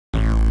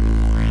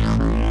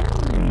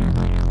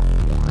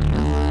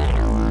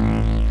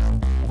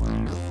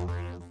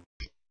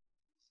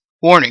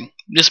Warning,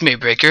 this may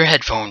break your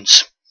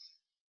headphones.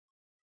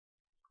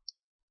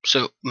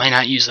 So, might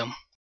not use them.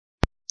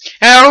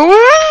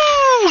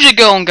 How's it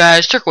going,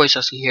 guys? Turquoise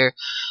Husky here.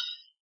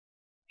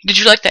 Did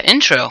you like that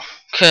intro?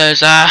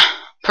 Cause,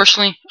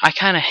 personally, I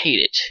kinda hate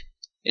it.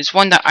 It's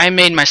one that I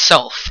made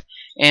myself.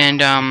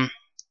 And,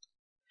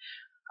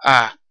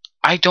 I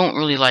don't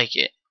really like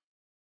it.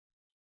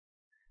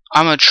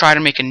 I'm gonna try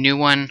to make a new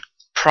one,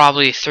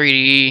 probably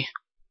 3D,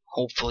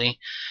 hopefully.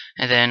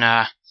 And then,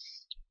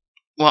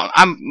 well,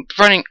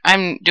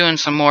 I'm doing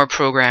some more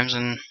programs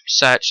and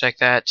such like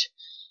that.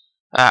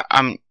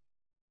 I'm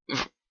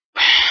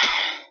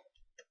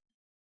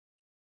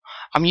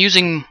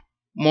using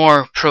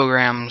more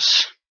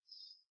programs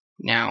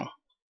now.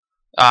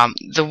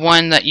 The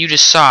one that you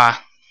just saw,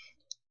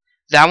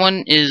 that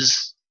one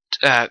is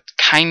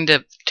kind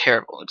of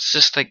terrible. It's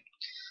just like,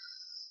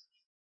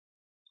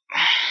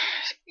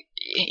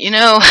 you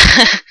know,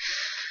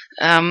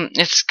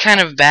 it's kind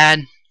of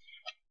bad,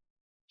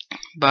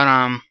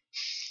 but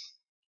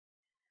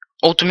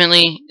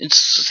ultimately,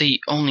 it's the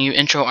only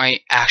intro I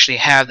actually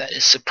have that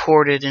is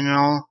supported and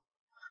all,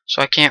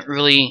 so I can't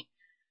really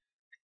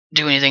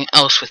do anything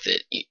else with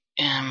it.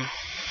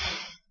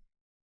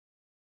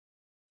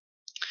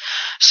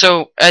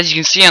 So, as you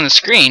can see on the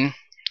screen,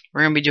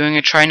 we're going to be doing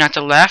a Try Not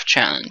to Laugh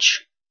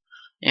challenge,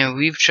 and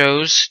we've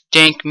chose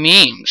dank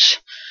memes.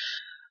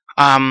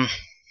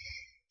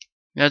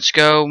 Let's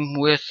go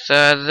with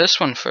this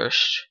one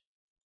first.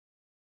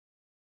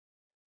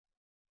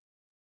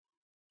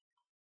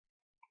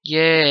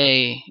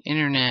 Yay,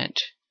 internet.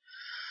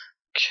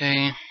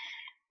 Okay,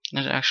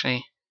 let's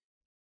actually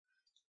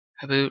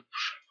Hadoop.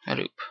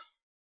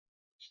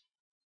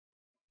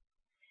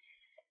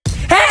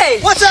 Hey,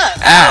 what's up?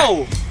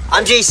 Ow.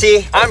 I'm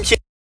JC. I'm Kim.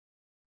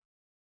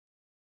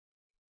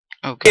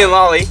 Okay.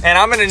 Lolly, and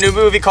I'm in a new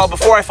movie called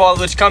Before I Fall,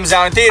 which comes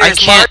out in theaters.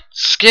 I can't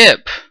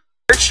skip.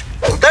 March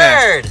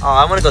 3rd. Oh,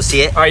 I want to go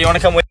see it. All right, you want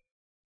to come with?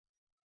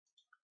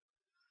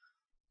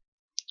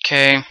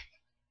 Okay.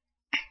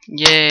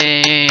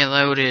 Yay,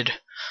 loaded.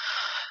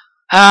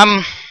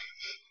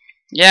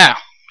 Yeah.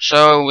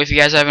 So, if you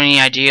guys have any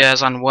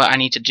ideas on what I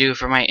need to do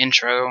for my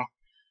intro,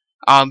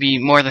 I'll be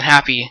more than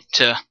happy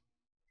to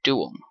do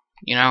them,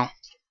 you know?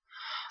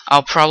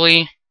 I'll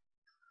probably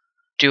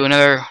do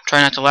another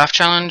Try Not to Laugh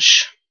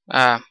challenge,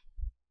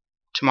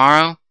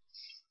 tomorrow.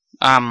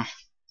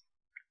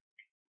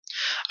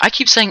 I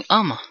keep saying,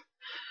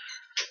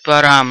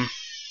 but,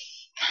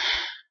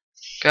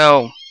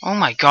 go. Oh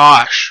my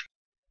gosh.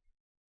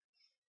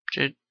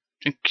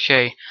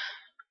 Okay.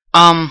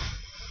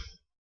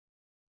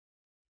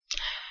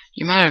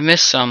 You might have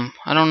missed some.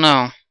 I don't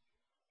know.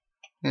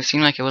 It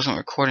seemed like it wasn't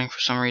recording for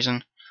some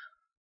reason.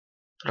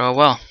 But oh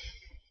well.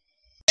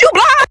 You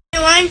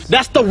blind?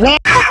 That's the wrong.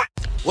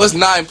 What's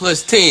 9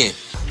 plus 10?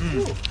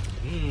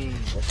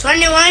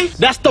 21.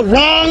 That's the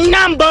wrong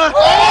number.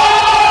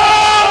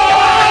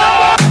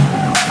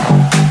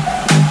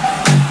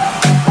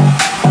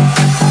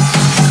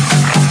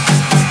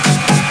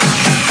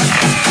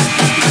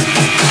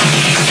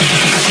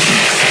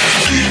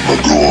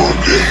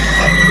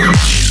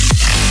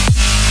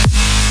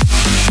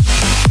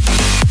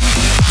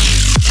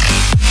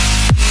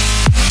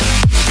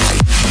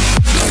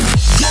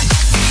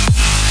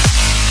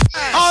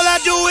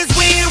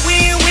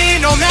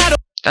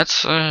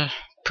 That's a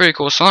pretty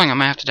cool song. I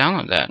might have to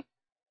download that.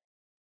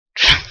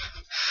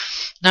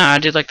 No, I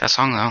did like that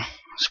song though.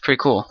 It's pretty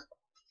cool.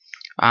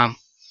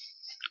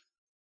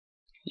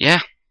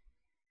 Yeah.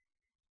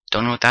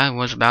 Don't know what that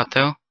was about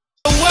though.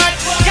 What?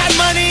 Got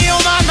money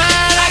on my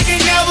mind, I can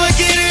never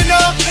get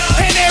enough.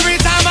 And every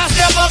time I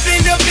step up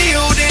in the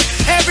building,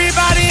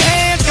 everybody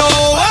hands go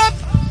up.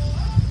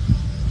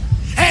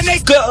 And they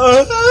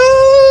go.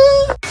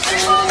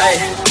 Hey,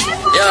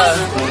 yeah,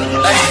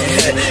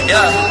 hey,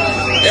 yeah, hey.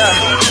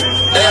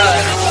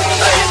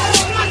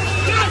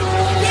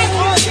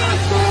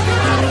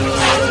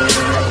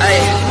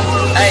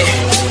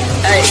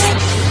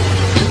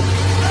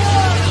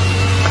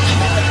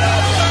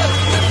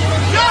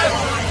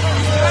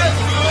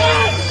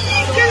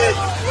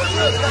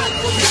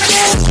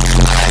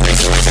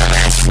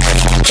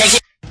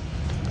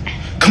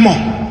 Come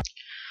on.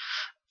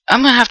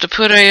 I'm gonna have to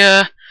put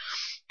a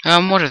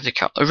what are they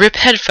called? A rip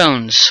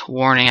headphones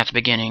warning at the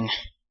beginning.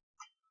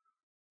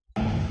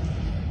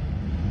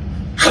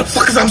 How the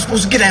fuck is I'm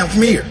supposed to get down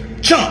from here?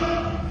 Jump.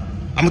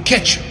 I'ma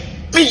catch you.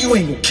 Man, you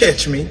ain't gonna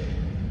catch me.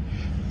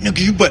 Nigga,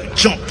 you better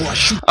jump before I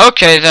shoot.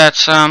 Okay,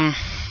 that's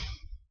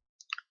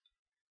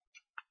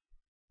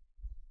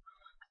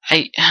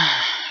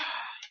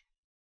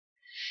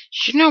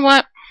you know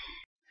what?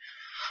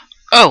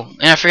 Oh,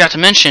 and I forgot to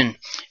mention,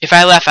 if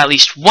I laugh at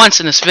least once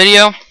in this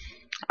video,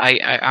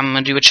 I'm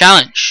gonna do a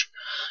challenge.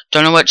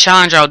 Don't know what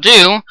challenge I'll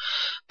do,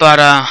 but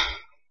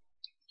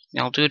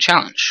I'll do a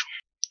challenge.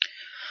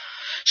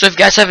 So if you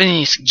guys have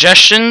any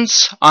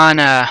suggestions on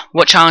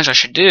what challenge I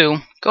should do,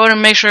 go ahead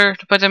and make sure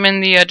to put them in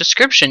the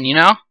description, you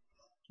know?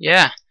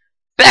 Yeah.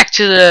 Back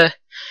to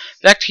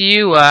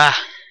you,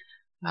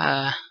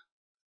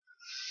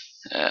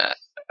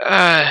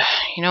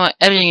 You know what?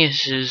 Editing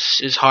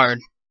is hard.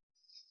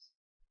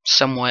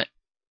 Somewhat.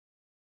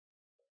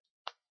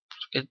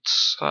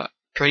 It's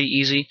pretty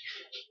easy.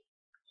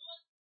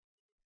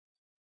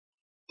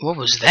 What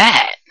was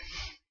that?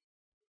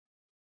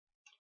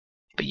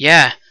 But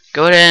yeah,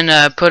 go ahead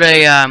and put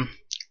a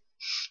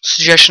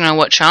suggestion on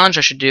what challenge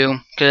I should do,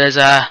 because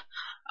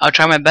I'll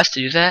try my best to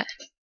do that.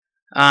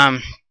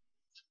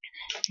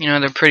 You know,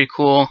 they're pretty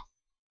cool.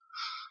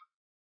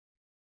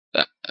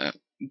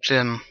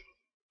 The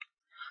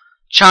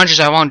challenges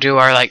I won't do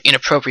are like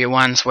inappropriate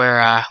ones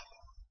where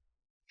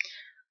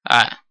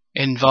it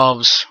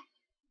involves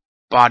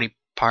body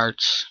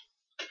parts,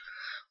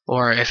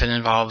 or if it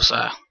involves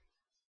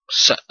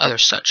other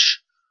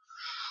such.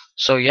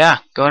 So yeah,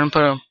 go ahead and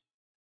put a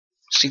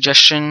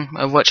suggestion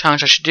of what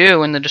challenge I should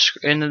do in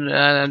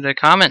the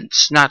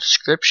comments, not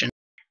description.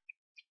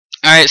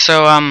 All right,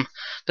 so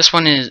this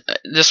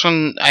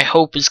one I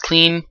hope is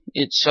clean.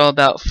 It's all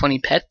about funny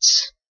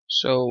pets.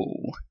 So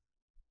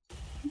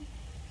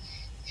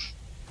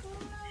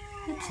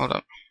hold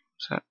up.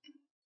 What's that?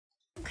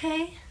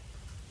 Okay.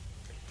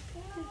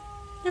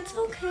 It's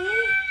okay.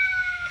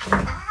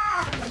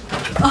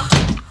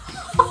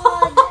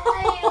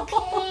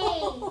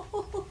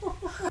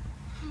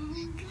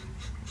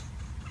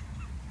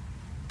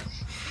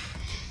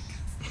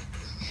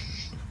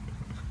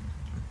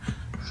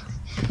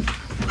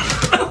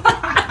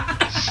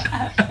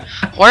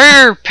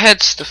 Why are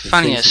pets the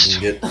funniest?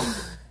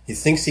 He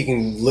thinks he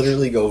can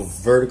literally go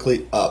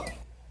vertically up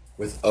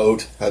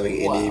without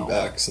having any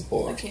back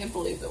support. I can't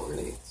believe that we're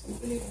gonna get some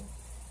video.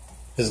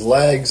 His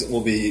legs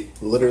will be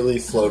literally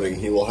floating.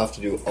 He will have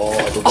to do all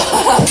upper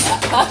body.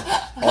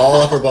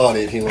 All upper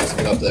body if he wants to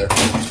get up there.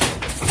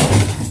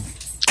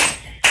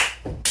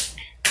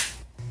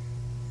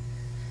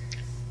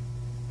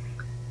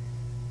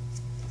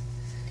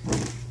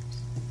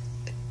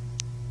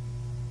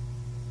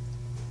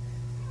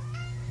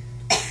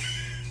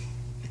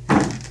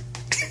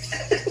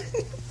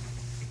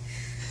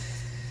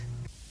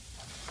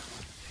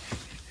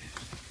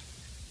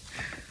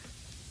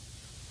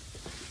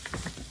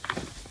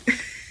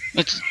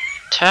 It's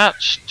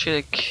attached to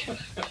the cat.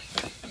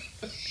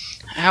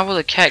 How will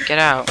the cat get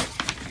out?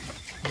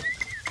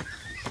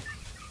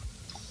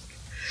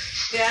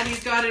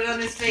 Daddy's got it on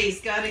his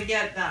face. Gotta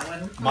get that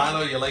one.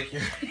 Milo, you like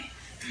your...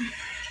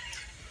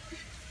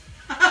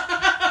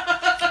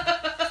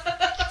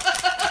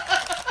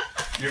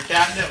 your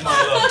catnip,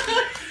 Milo.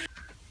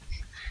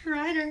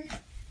 Ryder.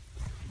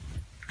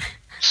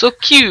 So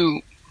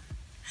cute.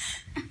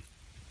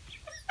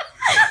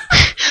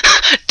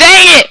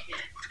 Dang it!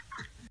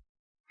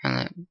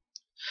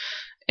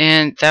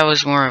 And that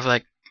was more of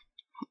like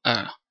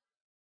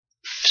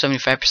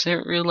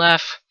 75% real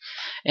laugh,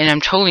 and I'm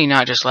totally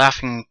not just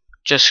laughing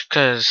just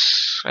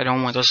because I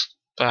don't want those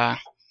videos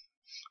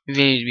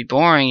to be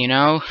boring, you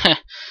know.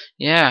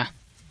 Yeah.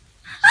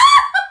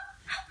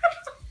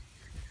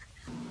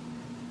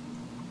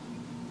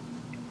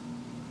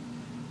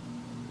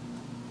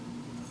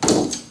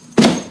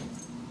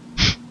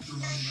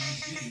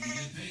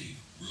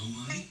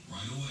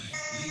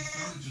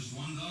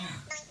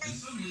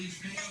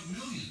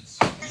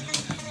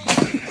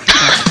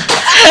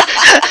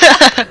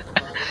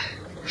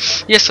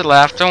 Yes, a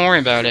laugh. Don't worry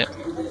about it.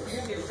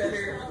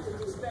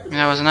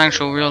 That was an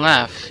actual real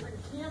laugh.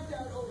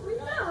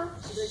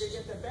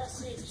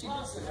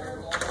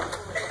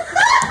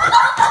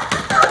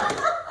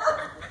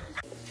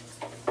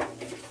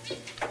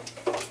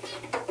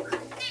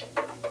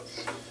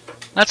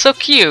 That's so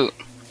cute.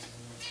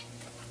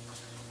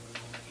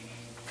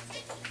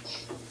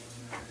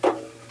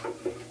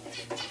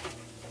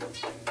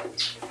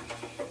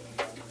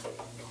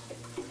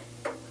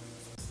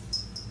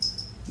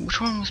 Which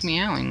one was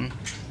meowing?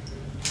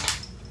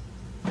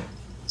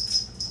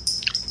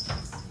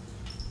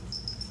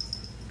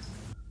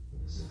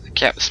 The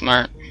cat was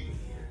smart.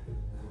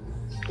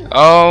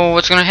 Oh,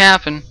 what's gonna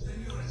happen?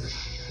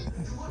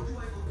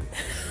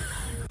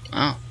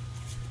 Oh.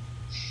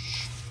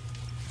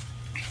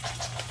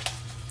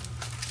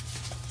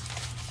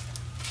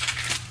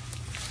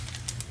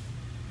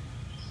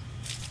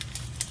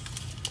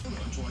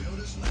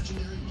 Toyota's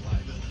legendary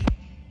reliability.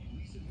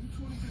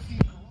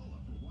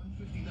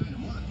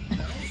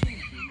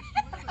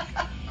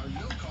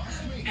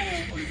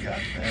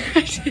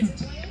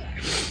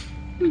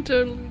 You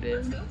totally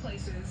did.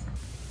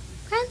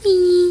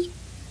 Puppy.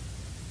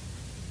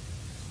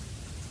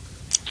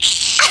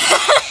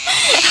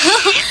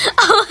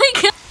 Oh my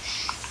god.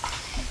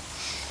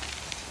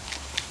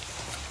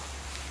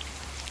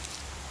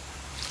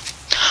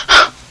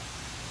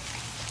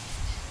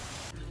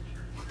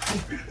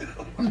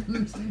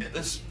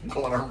 This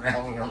going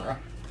around and around.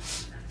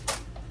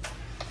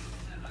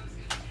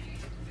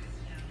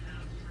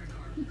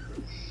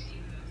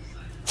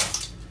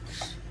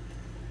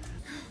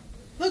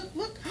 Look,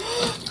 look.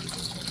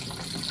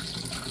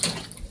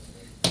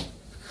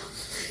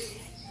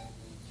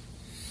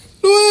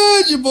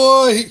 Luigi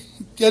boy,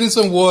 getting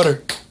some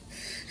water.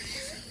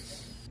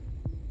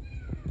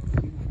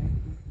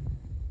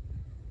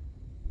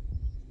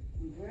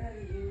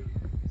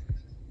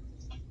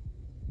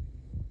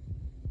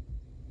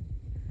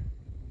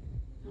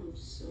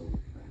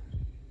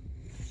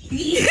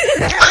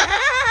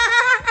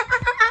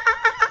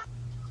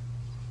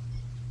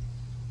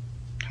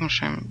 much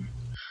time?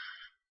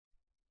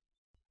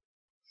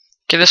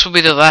 Okay, this will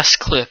be the last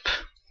clip.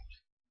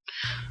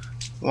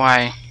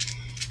 Why?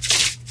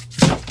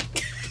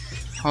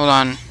 Hold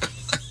on.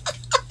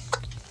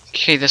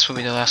 Okay, this will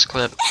be the last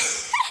clip.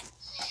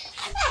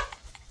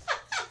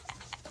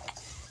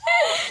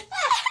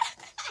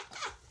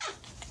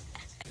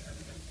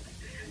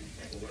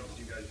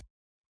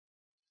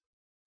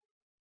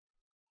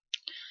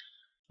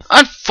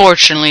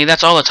 Unfortunately,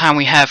 that's all the time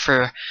we have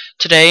for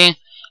today.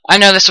 I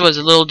know this was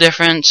a little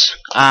different.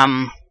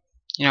 You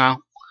know,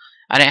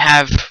 I didn't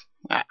have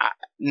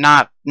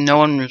no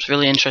one was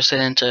really interested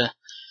into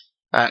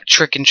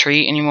trick and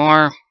treat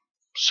anymore,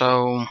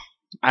 so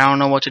I don't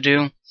know what to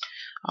do.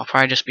 I'll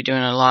probably just be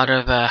doing a lot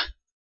of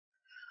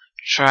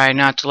try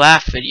not to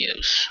laugh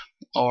videos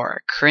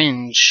or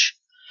cringe.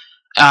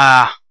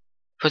 But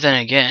then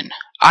again,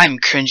 I'm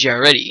cringy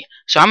already,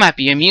 so I might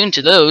be immune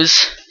to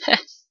those.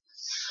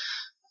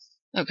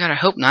 Oh god, I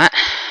hope not.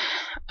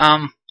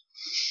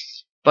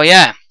 But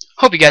yeah,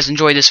 hope you guys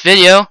enjoyed this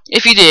video.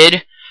 If you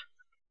did,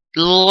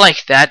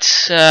 like that.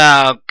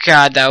 Oh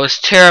god, that was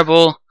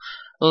terrible.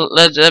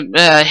 Let's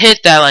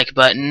hit that like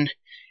button,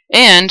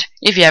 and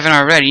if you haven't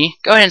already,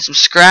 go ahead and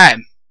subscribe.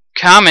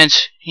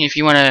 Comment if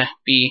you want to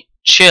be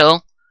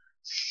chill,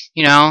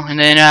 you know, and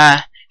then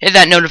hit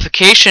that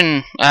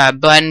notification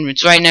button.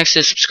 It's right next to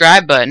the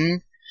subscribe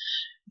button,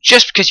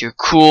 just because you're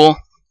cool.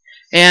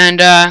 And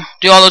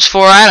do all those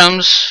 4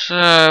 items.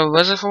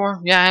 Was it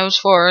 4? Yeah, it was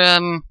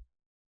 4.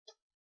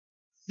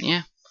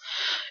 Yeah.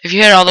 If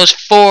you hit all those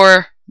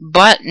 4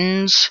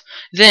 buttons,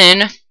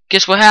 then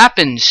guess what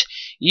happens?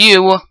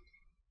 You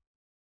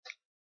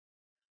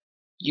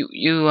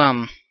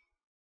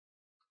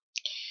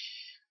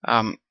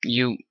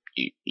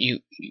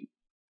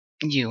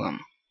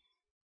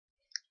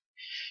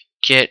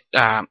get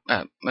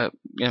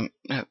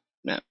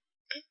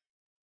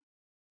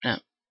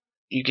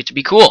you get to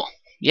be cool.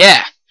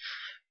 Yeah.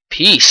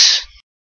 Peace.